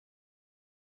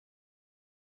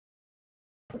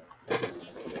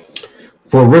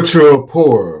For richer or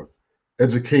poor,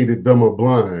 educated, dumb or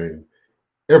blind,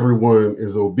 everyone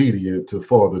is obedient to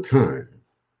Father Time.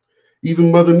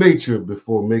 Even Mother Nature,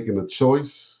 before making a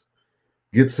choice,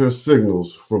 gets her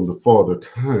signals from the Father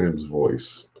Time's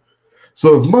voice.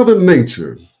 So if Mother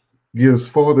Nature gives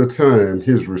Father Time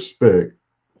his respect,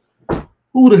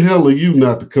 who the hell are you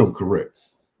not to come correct?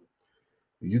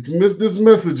 You can miss this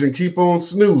message and keep on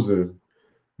snoozing,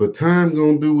 but time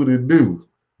gonna do what it do,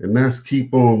 and that's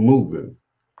keep on moving.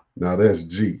 Now that's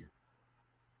G.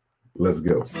 Let's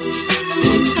go.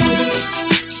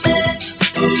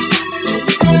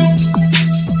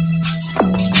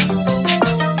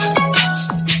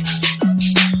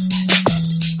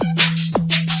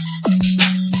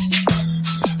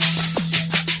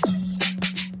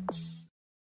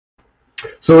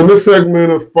 So in this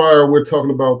segment of Fire, we're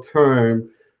talking about time,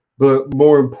 but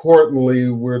more importantly,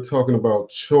 we're talking about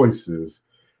choices.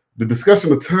 The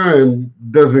discussion of time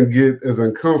doesn't get as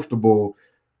uncomfortable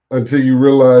until you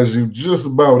realize you're just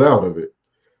about out of it.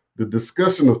 The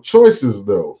discussion of choices,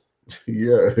 though,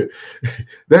 yeah,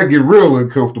 that get real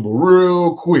uncomfortable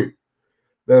real quick.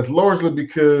 That's largely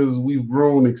because we've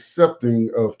grown accepting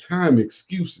of time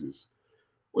excuses,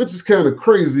 which is kind of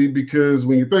crazy because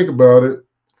when you think about it,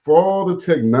 for all the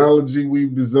technology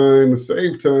we've designed to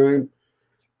save time,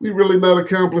 we really not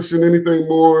accomplishing anything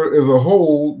more as a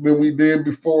whole than we did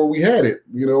before we had it,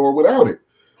 or without it.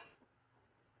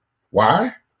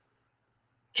 Why?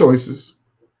 Choices.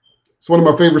 It's one of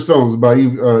my favorite songs by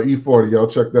E40. Y'all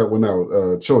check that one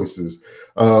out, Choices.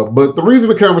 But the reason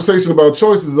the conversation about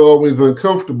choices is always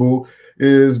uncomfortable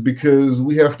is because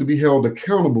we have to be held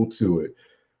accountable to it.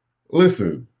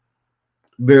 Listen,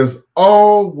 there's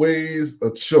always a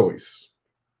choice.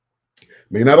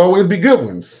 May not always be good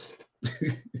ones.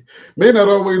 May not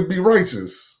always be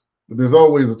righteous, but there's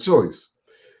always a choice.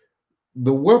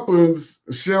 The weapons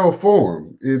shall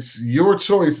form. It's your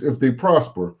choice if they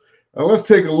prosper. Now let's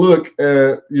take a look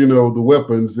at, the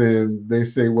weapons, and they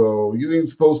say, well, you ain't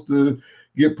supposed to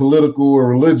get political or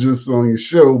religious on your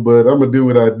show, but I'm going to do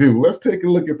what I do. Let's take a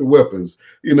look at the weapons.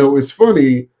 It's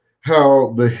funny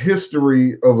how the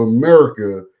history of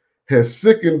America has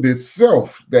sickened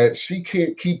itself that she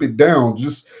can't keep it down,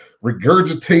 just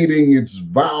regurgitating its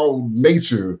vile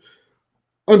nature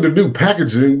under new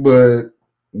packaging, but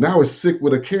now it's sick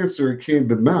with a cancer it can't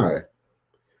deny.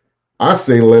 I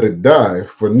say let it die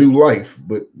for new life,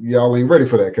 but y'all ain't ready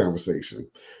for that conversation.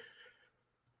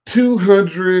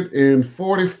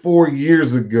 244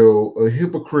 years ago, a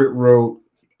hypocrite wrote,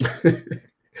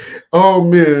 all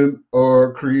men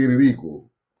are created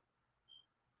equal.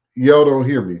 Y'all don't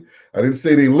hear me. I didn't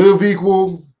say they live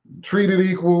equal, treated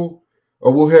equal,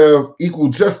 or will have equal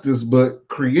justice, but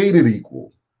created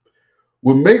equal.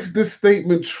 What makes this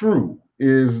statement true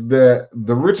is that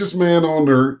the richest man on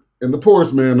earth and the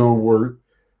poorest man on earth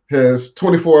has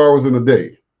 24 hours in a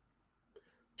day.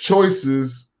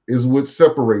 Choices is what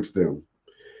separates them.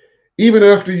 Even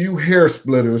after you hair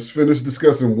splitters finish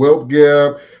discussing wealth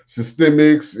gap,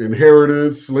 systemics,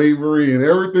 inheritance, slavery, and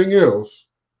everything else,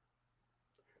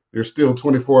 there's still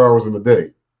 24 hours in a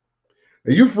day.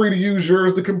 And you're free to use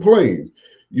yours to complain.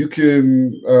 You're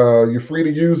free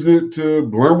to use it to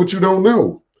learn what you don't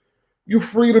know. You're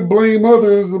free to blame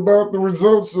others about the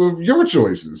results of your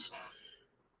choices.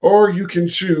 Or you can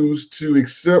choose to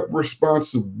accept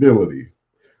responsibility,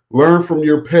 learn from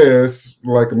your past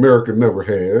like America never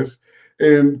has,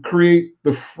 and create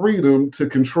the freedom to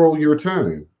control your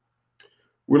time.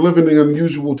 We're living in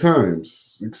unusual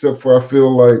times, except for I feel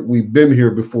like we've been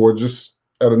here before, just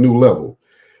at a new level.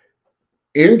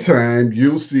 In time,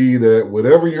 you'll see that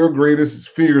whatever your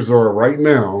greatest fears are right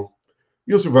now,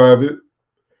 you'll survive it.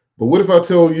 But what if I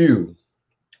tell you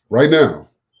right now,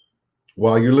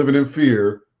 while you're living in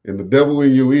fear and the devil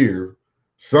in your ear,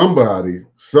 somebody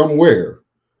somewhere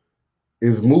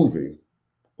is moving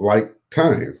like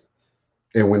time.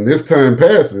 And when this time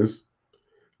passes,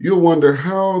 you'll wonder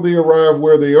how they arrive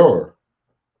where they are.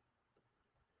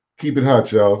 Keep it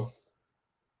hot, y'all.